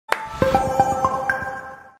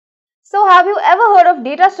So have you ever heard of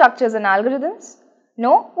data structures and algorithms?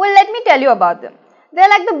 No? Well, let me tell you about them. They are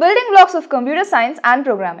like the building blocks of computer science and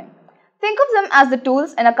programming. Think of them as the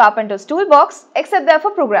tools in a carpenter's toolbox, except they are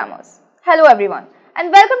for programmers. Hello everyone,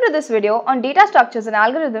 and welcome to this video on data structures and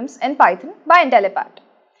algorithms in Python by Intellipaat.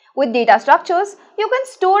 With data structures, you can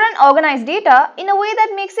store and organize data in a way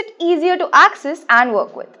that makes it easier to access and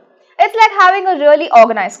work with. It's like having a really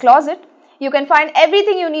organized closet. You can find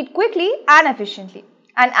everything you need quickly and efficiently.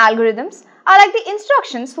 And algorithms are like the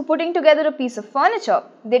instructions for putting together a piece of furniture.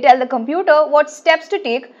 They tell the computer what steps to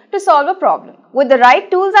take to solve a problem. With the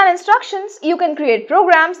right tools and instructions, you can create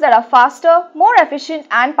programs that are faster, more efficient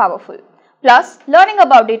and powerful. Plus, learning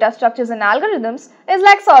about data structures and algorithms is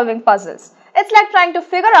like solving puzzles. It's like trying to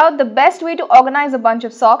figure out the best way to organize a bunch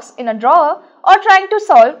of socks in a drawer or trying to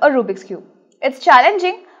solve a Rubik's Cube. It's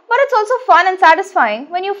challenging, but it's also fun and satisfying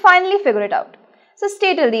when you finally figure it out. So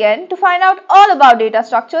stay till the end to find out all about data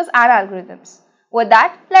structures and algorithms. With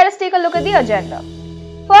that, let us take a look at the agenda.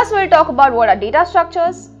 First, we'll talk about what are data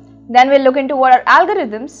structures. Then we'll look into what are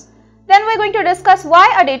algorithms. Then we're going to discuss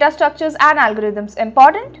why are data structures and algorithms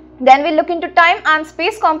important. Then we'll look into time and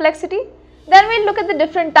space complexity. Then we'll look at the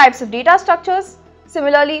different types of data structures.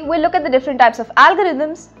 Similarly, we'll look at the different types of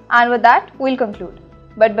algorithms. And with that, we'll conclude.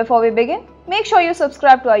 But before we begin, make sure you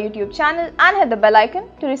subscribe to our YouTube channel and hit the bell icon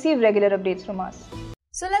to receive regular updates from us.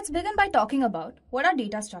 So let's begin by talking about what are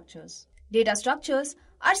data structures. Data structures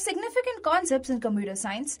are significant concepts in computer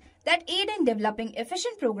science that aid in developing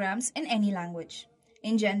efficient programs in any language.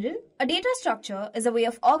 In general, a data structure is a way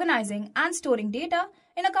of organizing and storing data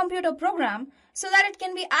in a computer program so that it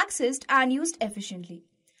can be accessed and used efficiently.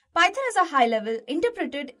 Python is a high-level,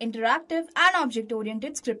 interpreted, interactive, and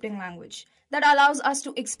object-oriented scripting language that allows us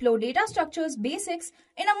to explore data structures basics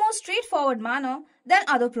in a more straightforward manner than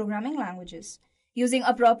other programming languages. Using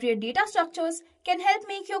appropriate data structures can help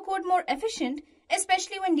make your code more efficient,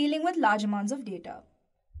 especially when dealing with large amounts of data.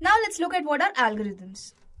 Now let's look at what are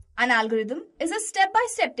algorithms. An algorithm is a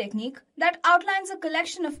step-by-step technique that outlines a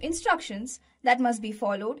collection of instructions that must be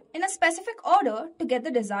followed in a specific order to get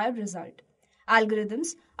the desired result.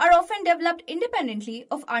 Algorithms are often developed independently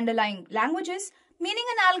of underlying languages, meaning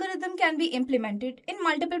an algorithm can be implemented in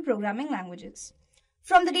multiple programming languages.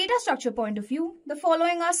 From the data structure point of view, the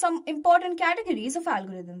following are some important categories of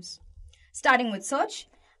algorithms. Starting with search,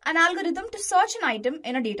 an algorithm to search an item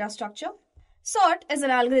in a data structure. Sort is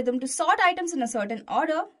an algorithm to sort items in a certain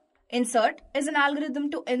order. Insert is an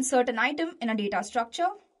algorithm to insert an item in a data structure.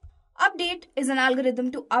 Update is an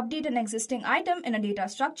algorithm to update an existing item in a data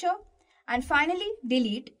structure. And finally,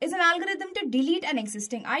 delete is an algorithm to delete an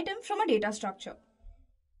existing item from a data structure.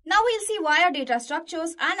 Now we'll see why are data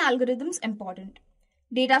structures and algorithms important.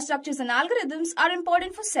 Data structures and algorithms are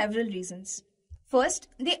important for several reasons. First,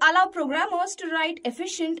 they allow programmers to write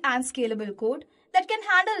efficient and scalable code that can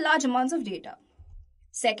handle large amounts of data.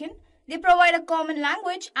 Second, they provide a common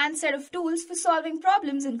language and set of tools for solving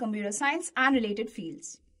problems in computer science and related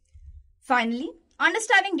fields. Finally,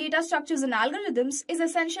 understanding data structures and algorithms is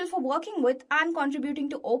essential for working with and contributing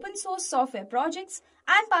to open source software projects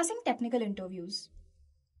and passing technical interviews.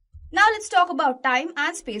 Now let's talk about time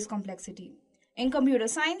and space complexity. In computer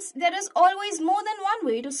science, there is always more than one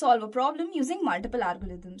way to solve a problem using multiple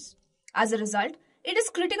algorithms. As a result, it is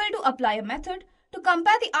critical to apply a method to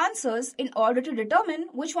compare the answers in order to determine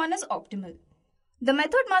which one is optimal. The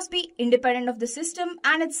method must be independent of the system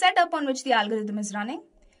and its setup on which the algorithm is running.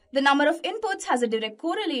 The number of inputs has a direct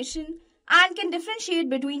correlation and can differentiate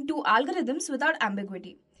between two algorithms without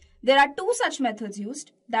ambiguity. There are two such methods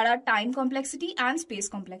used, that are time complexity and space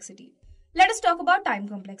complexity. Let us talk about time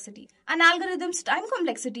complexity. An algorithm's time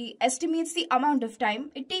complexity estimates the amount of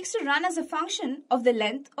time it takes to run as a function of the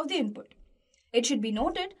length of the input. It should be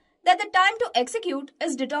noted that the time to execute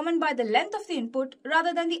is determined by the length of the input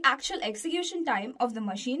rather than the actual execution time of the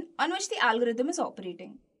machine on which the algorithm is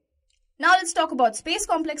operating. Now let's talk about space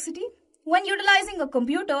complexity. When utilizing a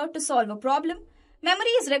computer to solve a problem,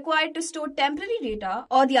 memory is required to store temporary data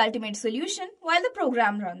or the ultimate solution while the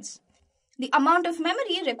program runs. The amount of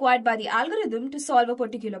memory required by the algorithm to solve a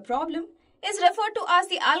particular problem is referred to as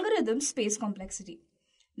the algorithm's space complexity.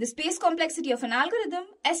 The space complexity of an algorithm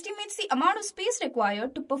estimates the amount of space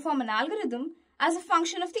required to perform an algorithm as a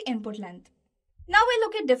function of the input length. Now we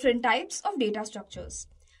look at different types of data structures.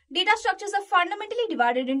 Data structures are fundamentally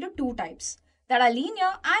divided into two types, that are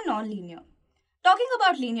linear and non-linear. Talking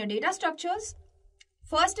about linear data structures,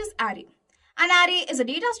 first is array. An array is a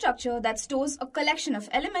data structure that stores a collection of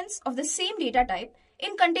elements of the same data type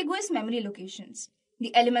in contiguous memory locations.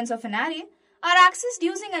 The elements of an array are accessed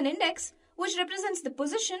using an index which represents the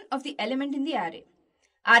position of the element in the array.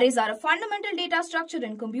 Arrays are a fundamental data structure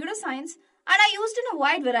in computer science and are used in a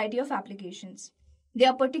wide variety of applications. They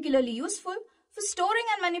are particularly useful for storing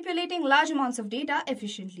and manipulating large amounts of data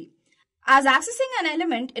efficiently, as accessing an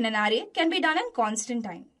element in an array can be done in constant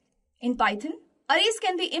time. In Python, arrays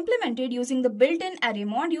can be implemented using the built-in array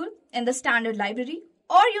module in the standard library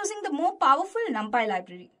or using the more powerful NumPy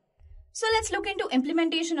library. So let's look into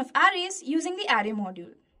implementation of arrays using the array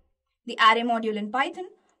module. The array module in Python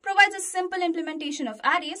provides a simple implementation of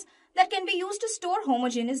arrays that can be used to store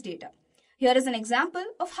homogeneous data. Here is an example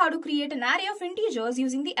of how to create an array of integers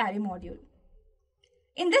using the array module.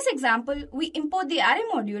 In this example, we import the array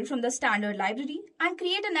module from the standard library and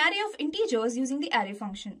create an array of integers using the array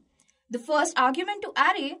function. The first argument to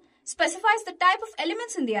array specifies the type of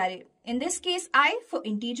elements in the array, in this case I for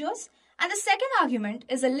integers, and the second argument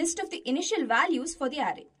is a list of the initial values for the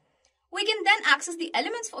array. We can then access the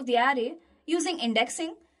elements of the array using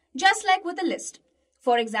indexing, just like with a list.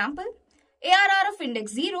 For example, ARR of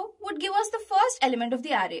index 0 would give us the first element of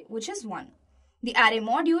the array, which is 1. The array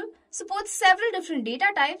module supports several different data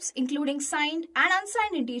types, including signed and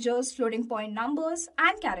unsigned integers, floating point numbers,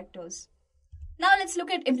 and characters. Now let's look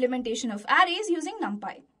at implementation of arrays using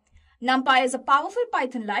NumPy. NumPy is a powerful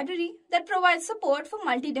Python library that provides support for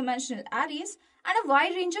multi-dimensional arrays and a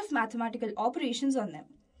wide range of mathematical operations on them.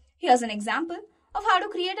 Here's an example of how to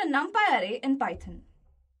create a NumPy array in Python.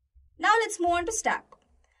 Now let's move on to stack.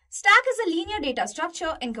 Stack is a linear data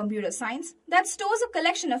structure in computer science that stores a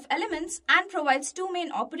collection of elements and provides two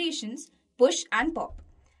main operations, push and pop.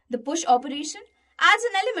 The push operation adds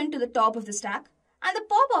an element to the top of the stack, and the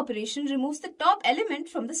pop operation removes the top element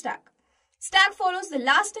from the stack. Stack follows the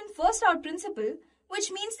last in first out principle,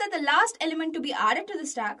 which means that the last element to be added to the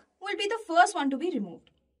stack will be the first one to be removed.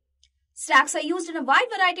 Stacks are used in a wide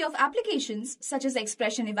variety of applications such as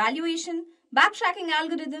expression evaluation, backtracking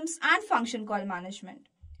algorithms, and function call management.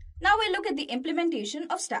 Now we'll look at the implementation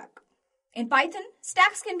of stack. In Python,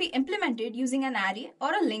 stacks can be implemented using an array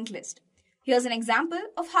or a linked list. Here's an example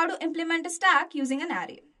of how to implement a stack using an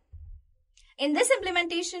array. In this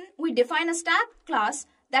implementation, we define a stack class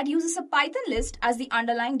that uses a Python list as the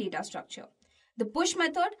underlying data structure. The push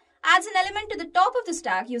method adds an element to the top of the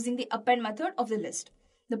stack using the append method of the list.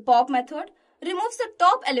 The pop method removes the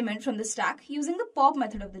top element from the stack using the pop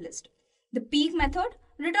method of the list. The peek method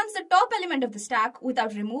returns the top element of the stack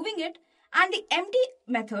without removing it, and the empty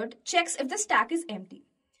method checks if the stack is empty.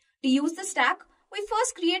 To use the stack, we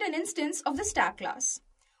first create an instance of the stack class.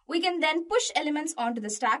 We can then push elements onto the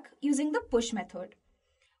stack using the push method.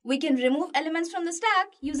 We can remove elements from the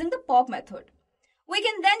stack using the pop method. We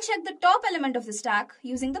can then check the top element of the stack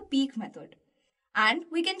using the peek method. And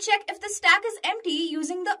we can check if the stack is empty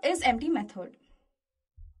using the isEmpty method.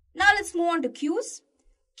 Now let's move on to queues.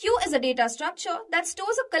 Queue is a data structure that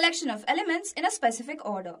stores a collection of elements in a specific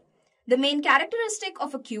order. The main characteristic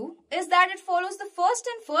of a queue is that it follows the first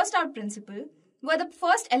in first out principle, where the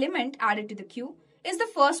first element added to the queue is the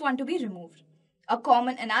first one to be removed. A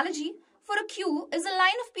common analogy for a queue is a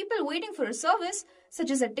line of people waiting for a service, such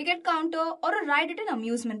as a ticket counter or a ride at an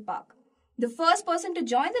amusement park. The first person to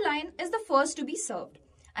join the line is the first to be served,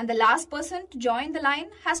 and the last person to join the line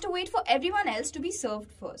has to wait for everyone else to be served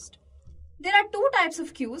first. There are two types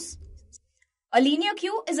of queues. A linear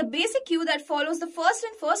queue is a basic queue that follows the first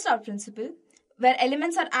in first out principle, where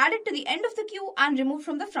elements are added to the end of the queue and removed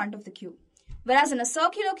from the front of the queue. Whereas in a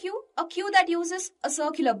circular queue, a queue that uses a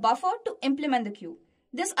circular buffer to implement the queue.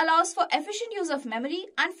 This allows for efficient use of memory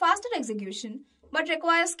and faster execution, but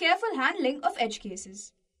requires careful handling of edge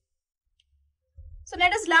cases. So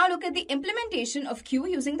let us now look at the implementation of queue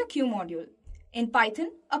using the queue module. In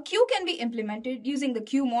Python, a queue can be implemented using the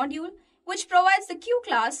queue module, which provides the queue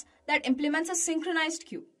class that implements a synchronized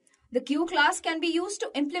queue. The queue class can be used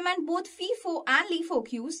to implement both FIFO and LIFO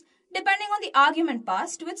queues depending on the argument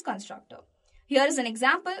passed to its constructor. Here is an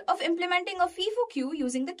example of implementing a FIFO queue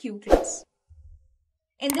using the queue class.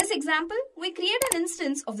 In this example, we create an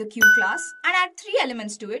instance of the queue class and add 3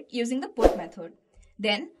 elements to it using the put method.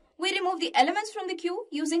 Then, we remove the elements from the queue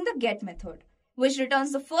using the get method, which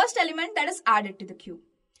returns the first element that is added to the queue.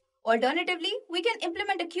 Alternatively, we can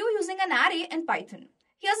implement a queue using an array in Python.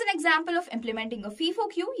 Here's an example of implementing a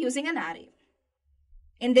FIFO queue using an array.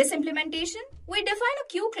 In this implementation, we define a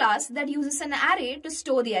queue class that uses an array to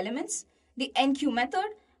store the elements. The enqueue method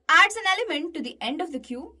adds an element to the end of the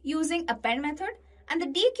queue using append method, and the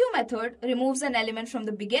dequeue method removes an element from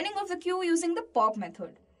the beginning of the queue using the pop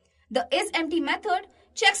method. The isEmpty method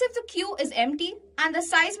checks if the queue is empty, and the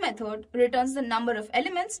size method returns the number of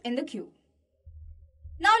elements in the queue.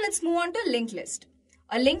 Now let's move on to linked list.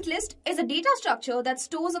 A linked list is a data structure that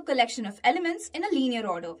stores a collection of elements in a linear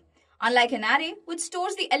order. Unlike an array, which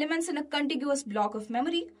stores the elements in a contiguous block of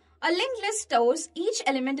memory, a linked list stores each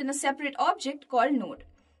element in a separate object called node.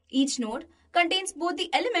 Each node contains both the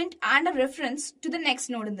element and a reference to the next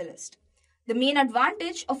node in the list. The main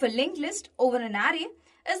advantage of a linked list over an array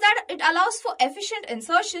is that it allows for efficient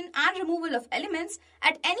insertion and removal of elements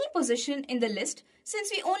at any position in the list,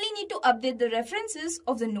 since we only need to update the references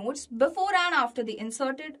of the nodes before and after the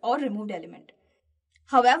inserted or removed element.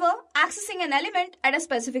 However, accessing an element at a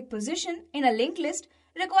specific position in a linked list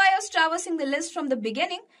requires traversing the list from the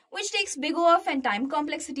beginning, which takes big O and time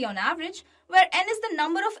complexity on average, where n is the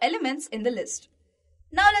number of elements in the list.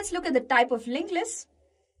 Now let's look at the type of linked lists.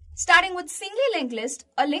 Starting with singly linked list,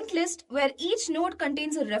 a linked list where each node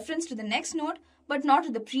contains a reference to the next node but not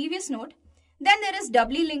to the previous node. Then there is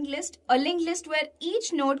doubly linked list, a linked list where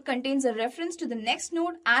each node contains a reference to the next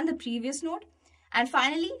node and the previous node. And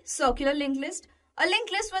finally, circular linked list, a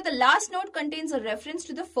linked list where the last node contains a reference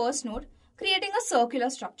to the first node, creating a circular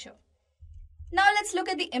structure. Now let's look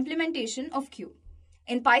at the implementation of queue.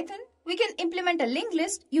 In Python, we can implement a linked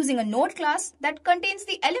list using a node class that contains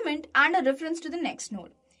the element and a reference to the next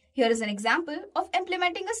node. Here is an example of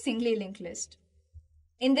implementing a singly linked list.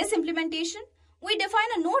 In this implementation, we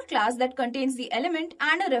define a node class that contains the element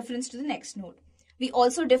and a reference to the next node. We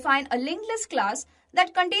also define a linked list class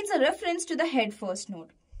that contains a reference to the head first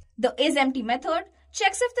node. The isEmpty method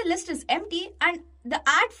checks if the list is empty, and the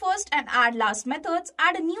add first and add last methods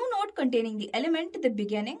add a new node containing the element to the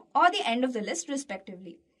beginning or the end of the list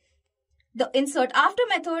respectively. The insert after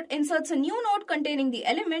method inserts a new node containing the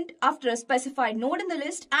element after a specified node in the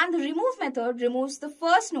list, and the remove method removes the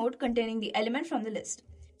first node containing the element from the list.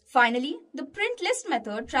 Finally, the print list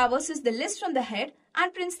method traverses the list from the head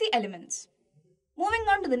and prints the elements. Moving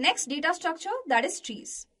on to the next data structure, that is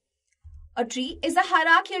trees. A tree is a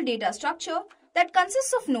hierarchical data structure that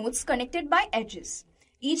consists of nodes connected by edges.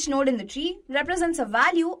 Each node in the tree represents a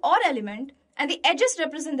value or element, and the edges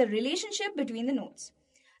represent the relationship between the nodes.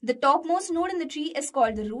 The topmost node in the tree is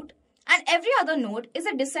called the root, and every other node is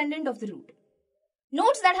a descendant of the root.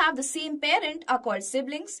 Nodes that have the same parent are called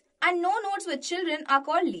siblings, and no nodes with children are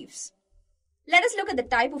called leaves. Let us look at the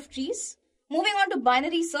type of trees. Moving on to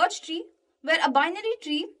binary search tree, where a binary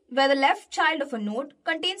tree where the left child of a node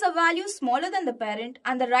contains a value smaller than the parent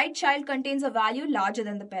and the right child contains a value larger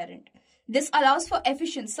than the parent. This allows for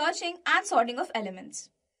efficient searching and sorting of elements.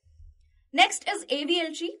 Next is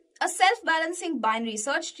AVL tree, a self-balancing binary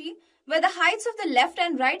search tree where the heights of the left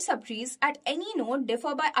and right subtrees at any node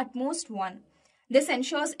differ by at most 1. This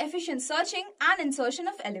ensures efficient searching and insertion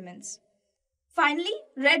of elements. Finally,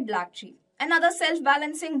 red-black tree, another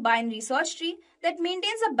self-balancing binary search tree that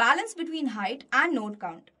maintains a balance between height and node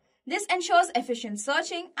count. This ensures efficient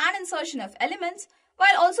searching and insertion of elements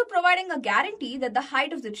while also providing a guarantee that the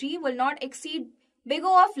height of the tree will not exceed big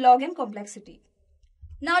O of log n complexity.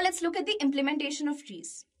 Now let's look at the implementation of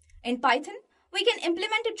trees. In Python, we can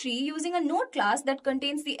implement a tree using a node class that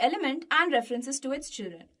contains the element and references to its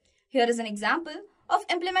children. Here is an example of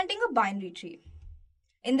implementing a binary tree.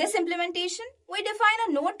 In this implementation, we define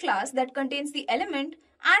a node class that contains the element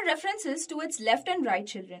and references to its left and right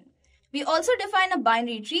children. We also define a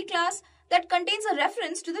binary tree class that contains a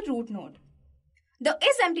reference to the root node. The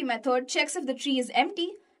isEmpty method checks if the tree is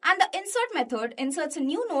empty, and the insert method inserts a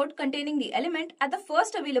new node containing the element at the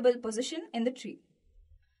first available position in the tree.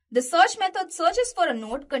 The search method searches for a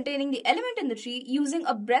node containing the element in the tree using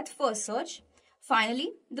a breadth-first search.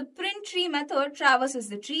 Finally, the print tree method traverses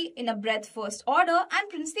the tree in a breadth-first order and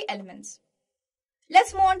prints the elements.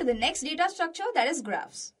 Let's move on to the next data structure, that is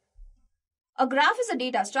graphs. A graph is a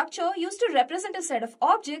data structure used to represent a set of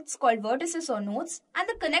objects called vertices or nodes and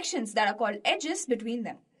the connections that are called edges between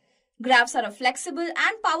them. Graphs are a flexible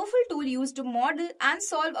and powerful tool used to model and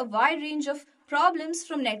solve a wide range of problems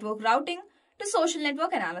from network routing to social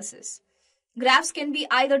network analysis. Graphs can be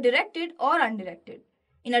either directed or undirected.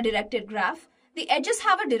 In a directed graph, the edges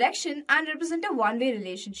have a direction and represent a one-way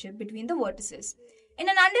relationship between the vertices. In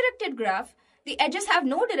an undirected graph, the edges have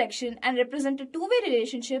no direction and represent a two-way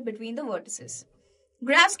relationship between the vertices.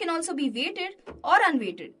 Graphs can also be weighted or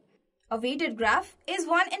unweighted. A weighted graph is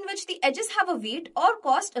one in which the edges have a weight or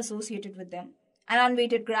cost associated with them. An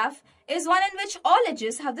unweighted graph is one in which all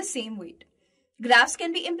edges have the same weight. Graphs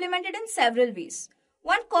can be implemented in several ways.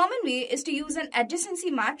 One common way is to use an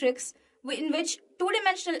adjacency matrix in which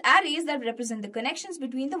two-dimensional arrays that represent the connections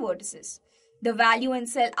between the vertices. The value in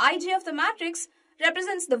cell ij of the matrix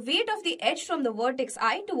represents the weight of the edge from the vertex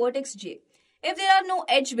I to vertex j. If there are no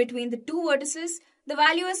edge between the two vertices, the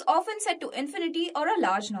value is often set to infinity or a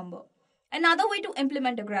large number. Another way to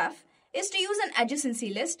implement a graph is to use an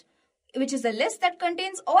adjacency list, which is a list that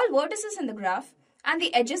contains all vertices in the graph and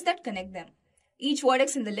the edges that connect them. Each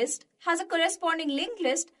vertex in the list has a corresponding linked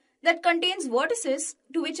list that contains vertices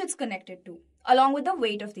to which it's connected to, along with the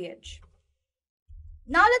weight of the edge.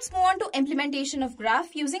 Now let's move on to implementation of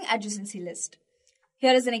graph using adjacency list.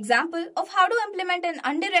 Here is an example of how to implement an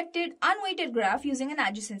undirected, unweighted graph using an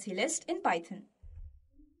adjacency list in Python.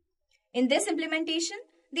 In this implementation,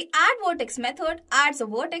 the addVertex method adds a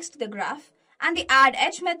vertex to the graph and the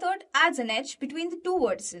addEdge method adds an edge between the two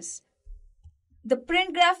vertices. The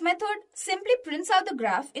printGraph method simply prints out the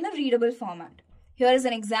graph in a readable format. Here is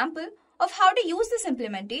an example of how to use this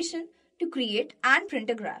implementation to create and print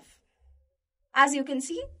a graph. As you can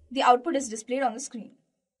see, the output is displayed on the screen.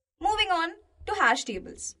 Moving on to hash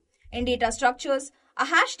tables. In data structures, a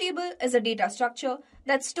hash table is a data structure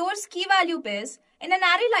that stores key value pairs in an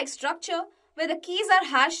array-like structure where the keys are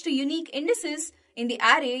hashed to unique indices in the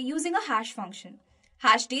array using a hash function.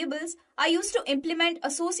 Hash tables are used to implement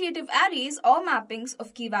associative arrays or mappings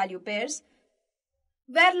of key value pairs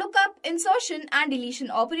where lookup, insertion and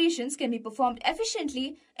deletion operations can be performed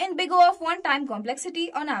efficiently in big O of 1 time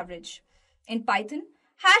complexity on average. In Python,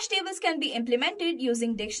 hash tables can be implemented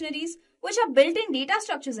using dictionaries, which are built-in data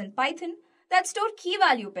structures in Python that store key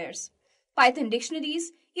value pairs. Python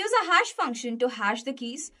dictionaries use a hash function to hash the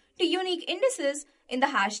keys to unique indices in the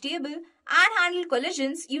hash table and handle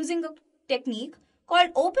collisions using a technique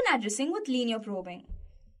called open addressing with linear probing.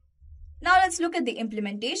 Now let's look at the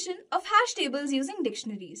implementation of hash tables using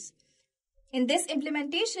dictionaries. In this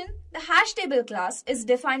implementation, the hash table class is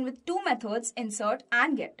defined with two methods, insert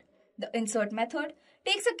and get. The insert method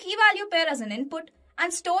takes a key value pair as an input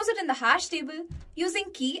and stores it in the hash table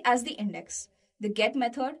using key as the index. The get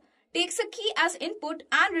method takes a key as input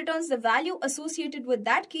and returns the value associated with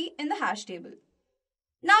that key in the hash table.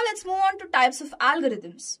 Now let's move on to types of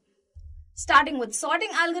algorithms. Starting with sorting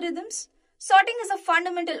algorithms. Sorting is a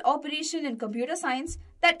fundamental operation in computer science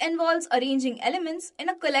that involves arranging elements in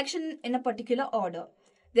a collection in a particular order.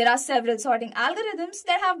 There are several sorting algorithms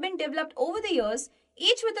that have been developed over the years,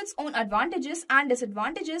 each with its own advantages and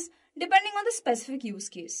disadvantages depending on the specific use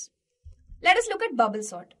case. Let us look at bubble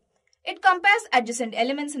sort. It compares adjacent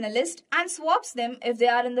elements in a list and swaps them if they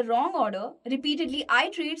are in the wrong order, repeatedly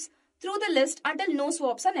iterates through the list until no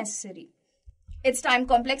swaps are necessary. Its time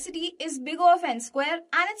complexity is big O of n square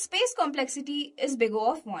and its space complexity is big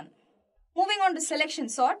O of 1. Moving on to selection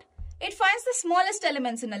sort, it finds the smallest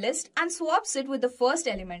elements in a list and swaps it with the first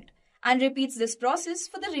element and repeats this process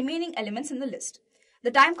for the remaining elements in the list. The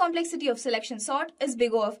time complexity of selection sort is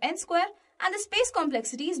big O of n square and the space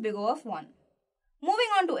complexity is big O of 1. Moving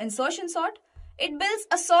on to insertion sort, it builds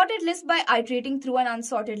a sorted list by iterating through an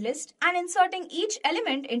unsorted list and inserting each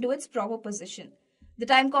element into its proper position. The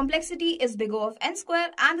time complexity is big O of n square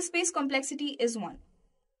and the space complexity is 1.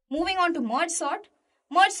 Moving on to merge sort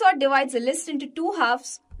divides a list into two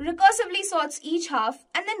halves, recursively sorts each half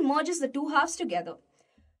and then merges the two halves together.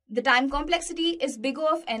 The time complexity is big O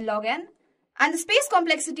of n log n and the space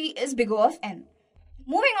complexity is big O of n.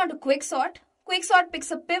 Moving on to quicksort picks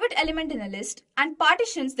a pivot element in a list and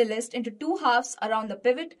partitions the list into two halves around the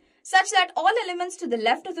pivot such that all elements to the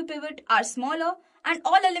left of the pivot are smaller and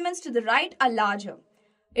all elements to the right are larger.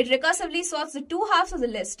 It recursively sorts the two halves of the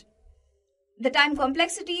list. The time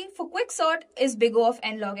complexity for quicksort is big O of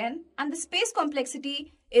n log n and the space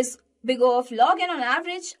complexity is big O of log n on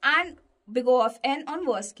average and big O of n on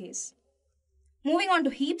worst case. Moving on to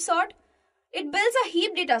heap sort, it builds a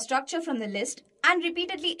heap data structure from the list and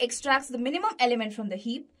repeatedly extracts the minimum element from the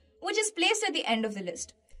heap, which is placed at the end of the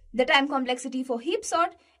list. The time complexity for heap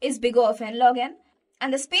sort is big O of n log n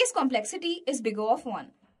and the space complexity is big O of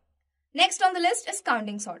 1. Next on the list is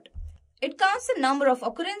counting sort. It counts the number of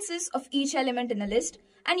occurrences of each element in a list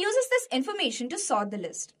and uses this information to sort the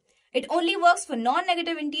list. It only works for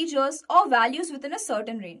non-negative integers or values within a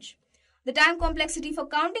certain range. The time complexity for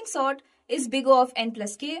counting sort is big O of n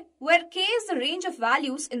plus k, where k is the range of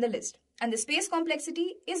values in the list and the space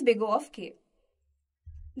complexity is big O of k.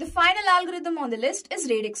 The final algorithm on the list is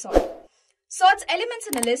radix sort. Sorts elements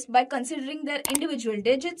in a list by considering their individual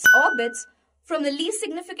digits or bits from the least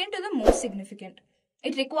significant to the most significant.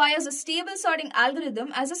 It requires a stable sorting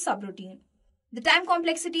algorithm as a subroutine. The time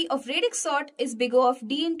complexity of radix sort is big O of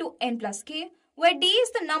d into n plus k, where d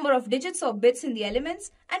is the number of digits or bits in the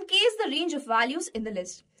elements and k is the range of values in the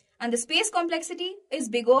list. And the space complexity is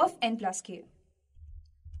big O of n plus k.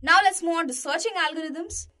 Now let's move on to searching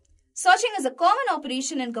algorithms. Searching is a common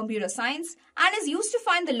operation in computer science and is used to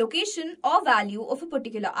find the location or value of a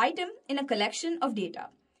particular item in a collection of data.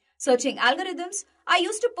 Searching algorithms are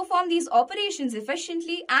used to perform these operations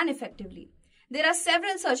efficiently and effectively. There are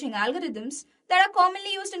several searching algorithms that are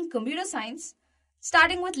commonly used in computer science,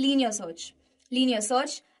 starting with linear search. Linear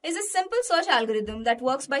search is a simple search algorithm that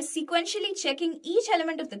works by sequentially checking each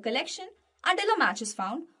element of the collection until a match is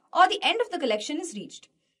found or the end of the collection is reached.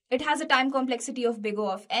 It has a time complexity of big O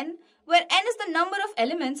of n, where n is the number of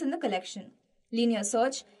elements in the collection. Linear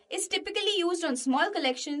search is typically used on small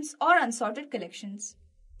collections or unsorted collections.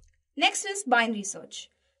 Next is binary search.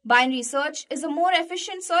 Binary search is a more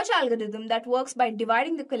efficient search algorithm that works by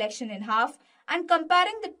dividing the collection in half and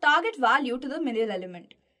comparing the target value to the middle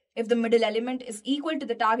element. If the middle element is equal to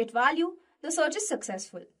the target value, the search is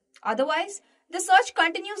successful. Otherwise, the search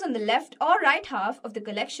continues on the left or right half of the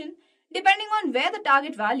collection depending on where the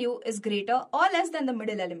target value is greater or less than the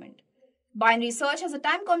middle element. Binary search has a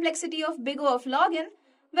time complexity of big O of log n,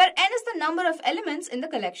 where n is the number of elements in the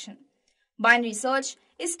collection. Binary search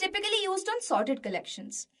is typically used on sorted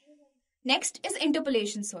collections. Next is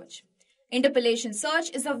interpolation search. Interpolation search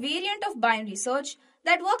is a variant of binary search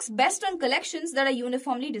that works best on collections that are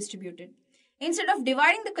uniformly distributed. Instead of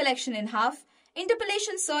dividing the collection in half,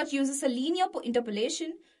 interpolation search uses a linear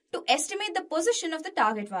interpolation to estimate the position of the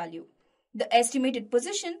target value. The estimated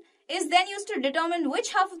position is then used to determine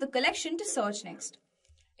which half of the collection to search next.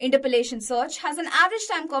 Interpolation search has an average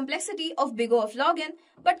time complexity of big O of log n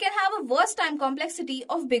but can have a worst time complexity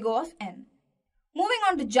of big O of n. Moving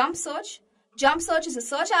on to jump search. Jump search is a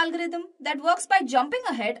search algorithm that works by jumping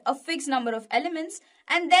ahead a fixed number of elements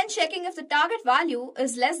and then checking if the target value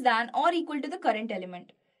is less than or equal to the current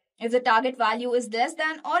element. If the target value is less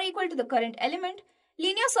than or equal to the current element,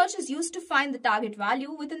 linear search is used to find the target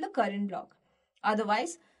value within the current block.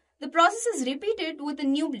 Otherwise, the process is repeated with a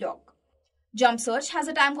new block. Jump search has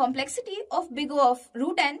a time complexity of big O of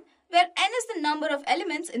root n, where n is the number of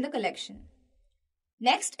elements in the collection.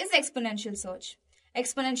 Next is exponential search.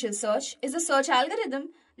 Exponential search is a search algorithm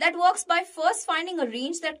that works by first finding a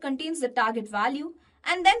range that contains the target value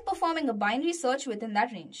and then performing a binary search within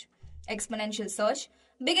that range. Exponential search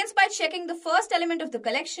begins by checking the first element of the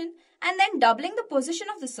collection and then doubling the position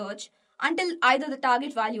of the search until either the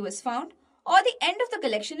target value is found or the end of the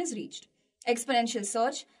collection is reached. Exponential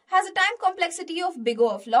search has a time complexity of big O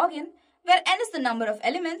of log n, where n is the number of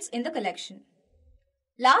elements in the collection.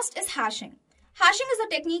 Last is hashing. Hashing is a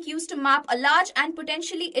technique used to map a large and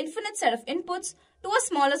potentially infinite set of inputs to a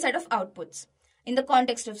smaller set of outputs. In the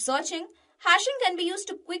context of searching, hashing can be used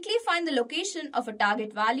to quickly find the location of a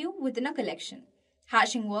target value within a collection.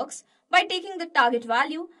 Hashing works by taking the target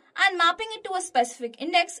value and mapping it to a specific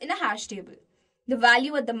index in a hash table. The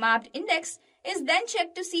value at the mapped index is then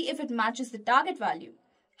checked to see if it matches the target value.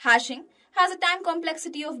 Hashing has a time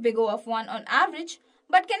complexity of big O of 1 on average,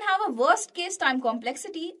 but can have a worst case time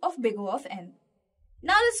complexity of big O of n.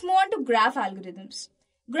 Now let's move on to graph algorithms.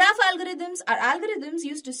 Graph algorithms are algorithms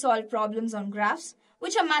used to solve problems on graphs,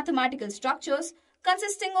 which are mathematical structures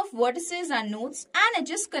consisting of vertices and nodes and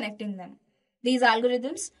edges connecting them. These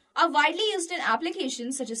algorithms are widely used in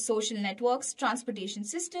applications such as social networks, transportation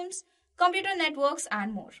systems, computer networks,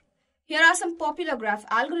 and more. Here are some popular graph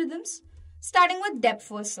algorithms, starting with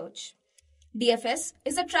depth-first search. DFS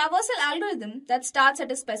is a traversal algorithm that starts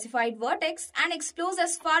at a specified vertex and explores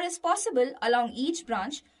as far as possible along each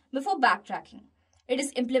branch before backtracking. It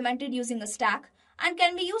is implemented using a stack and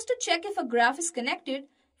can be used to check if a graph is connected,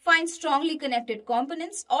 find strongly connected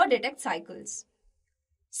components, or detect cycles.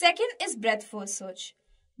 Second is breadth-first search.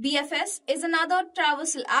 BFS is another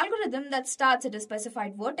traversal algorithm that starts at a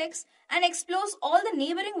specified vertex and explores all the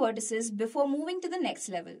neighboring vertices before moving to the next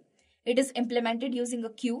level. It is implemented using a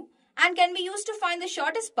queue and can be used to find the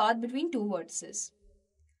shortest path between two vertices.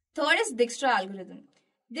 Third is Dijkstra algorithm.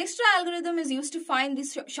 Dijkstra algorithm is used to find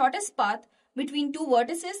the shortest path between two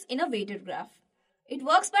vertices in a weighted graph. It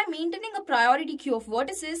works by maintaining a priority queue of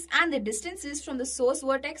vertices and their distances from the source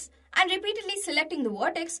vertex and repeatedly selecting the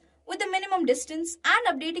vertex with the minimum distance and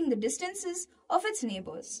updating the distances of its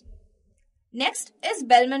neighbors. Next is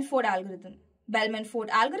Bellman-Ford algorithm. Bellman-Ford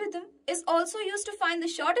algorithm is also used to find the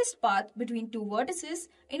shortest path between two vertices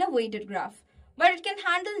in a weighted graph, but it can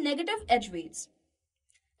handle negative edge weights.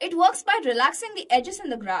 It works by relaxing the edges in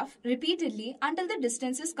the graph repeatedly until the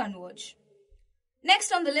distances converge.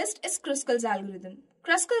 Next on the list is Kruskal's algorithm.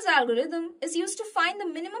 Kruskal's algorithm is used to find the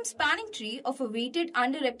minimum spanning tree of a weighted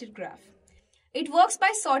undirected graph. It works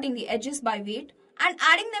by sorting the edges by weight and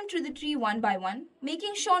adding them to the tree one by one,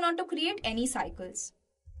 making sure not to create any cycles.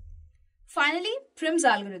 Finally, Prim's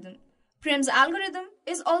algorithm. Prim's algorithm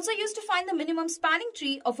is also used to find the minimum spanning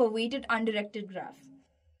tree of a weighted undirected graph.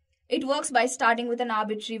 It works by starting with an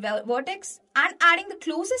arbitrary vertex and adding the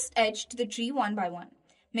closest edge to the tree one by one,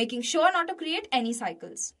 making sure not to create any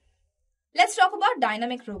cycles. Let's talk about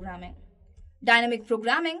dynamic programming. Dynamic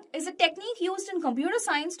programming is a technique used in computer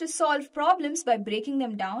science to solve problems by breaking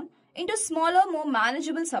them down into smaller, more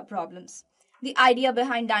manageable subproblems. The idea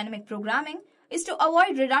behind dynamic programming is to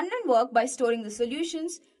avoid redundant work by storing the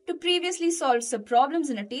solutions to previously solved subproblems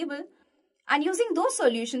in a table and using those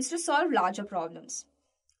solutions to solve larger problems.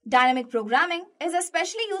 Dynamic programming is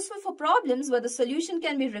especially useful for problems where the solution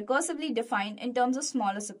can be recursively defined in terms of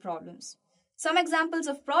smaller subproblems. Some examples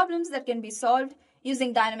of problems that can be solved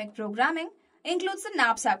using dynamic programming includes the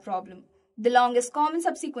knapsack problem, the longest common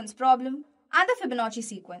subsequence problem, and the Fibonacci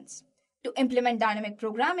sequence. To implement dynamic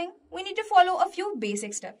programming, we need to follow a few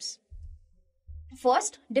basic steps.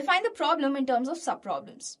 First, define the problem in terms of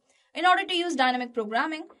subproblems. In order to use dynamic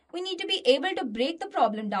programming, we need to be able to break the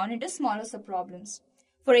problem down into smaller subproblems.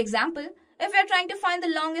 For example, if we are trying to find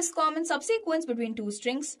the longest common subsequence between two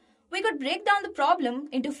strings, we could break down the problem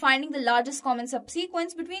into finding the largest common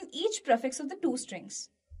subsequence between each prefix of the two strings.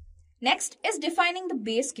 Next is defining the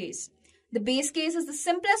base case. The base case is the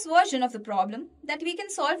simplest version of the problem that we can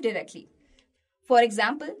solve directly. For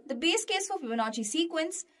example, the base case for Fibonacci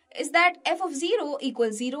sequence is that f of 0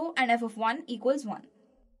 equals 0 and f of 1 equals 1.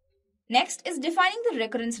 Next is defining the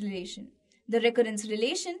recurrence relation. The recurrence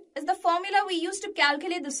relation is the formula we use to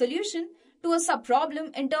calculate the solution to a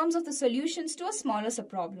subproblem in terms of the solutions to a smaller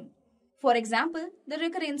subproblem. For example, the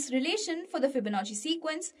recurrence relation for the Fibonacci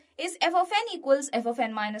sequence is f of n equals f of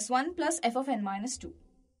n minus 1 plus f of n minus 2.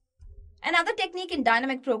 Another technique in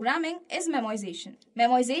dynamic programming is memoization.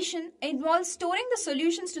 Memoization involves storing the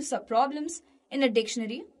solutions to subproblems in a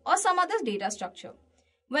dictionary or some other data structure.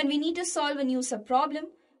 When we need to solve a new subproblem,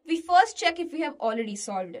 we first check if we have already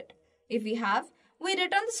solved it. If we have, we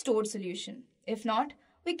return the stored solution. If not,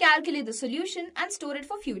 we calculate the solution and store it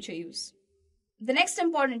for future use. The next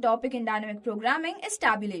important topic in dynamic programming is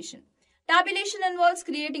tabulation. Tabulation involves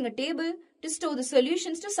creating a table to store the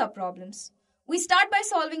solutions to subproblems. We start by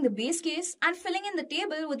solving the base case and filling in the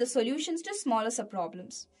table with the solutions to smaller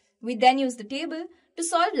subproblems. We then use the table to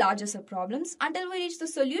solve larger subproblems until we reach the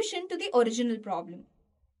solution to the original problem.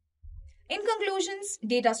 In conclusions,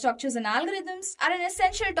 data structures and algorithms are an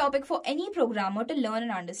essential topic for any programmer to learn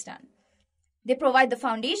and understand. They provide the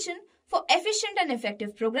foundation for efficient and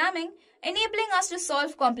effective programming, enabling us to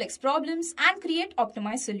solve complex problems and create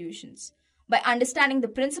optimized solutions. By understanding the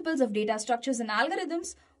principles of data structures and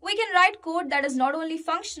algorithms, we can write code that is not only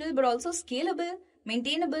functional but also scalable,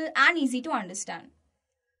 maintainable, and easy to understand.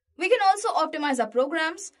 We can also optimize our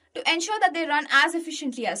programs to ensure that they run as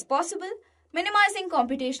efficiently as possible, minimizing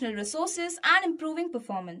computational resources and improving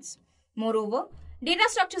performance. Moreover, data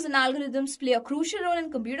structures and algorithms play a crucial role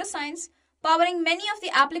in computer science, powering many of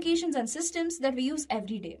the applications and systems that we use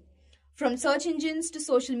every day. From search engines to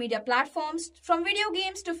social media platforms, from video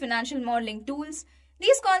games to financial modeling tools,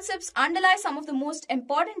 these concepts underlie some of the most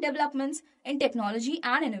important developments in technology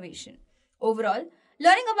and innovation. Overall,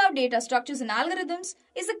 learning about data structures and algorithms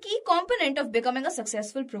is a key component of becoming a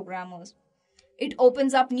successful programmer. It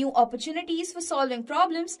opens up new opportunities for solving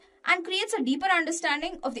problems and creates a deeper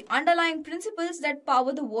understanding of the underlying principles that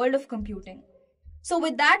power the world of computing. So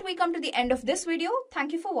with that, we come to the end of this video.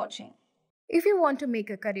 Thank you for watching. If you want to make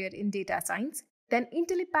a career in data science, then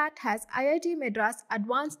Intellipaat has IIT Madras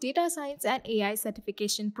Advanced Data Science and AI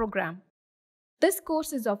Certification Program. This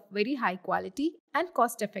course is of very high quality and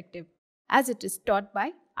cost effective, as it is taught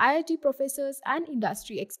by IIT professors and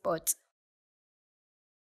industry experts.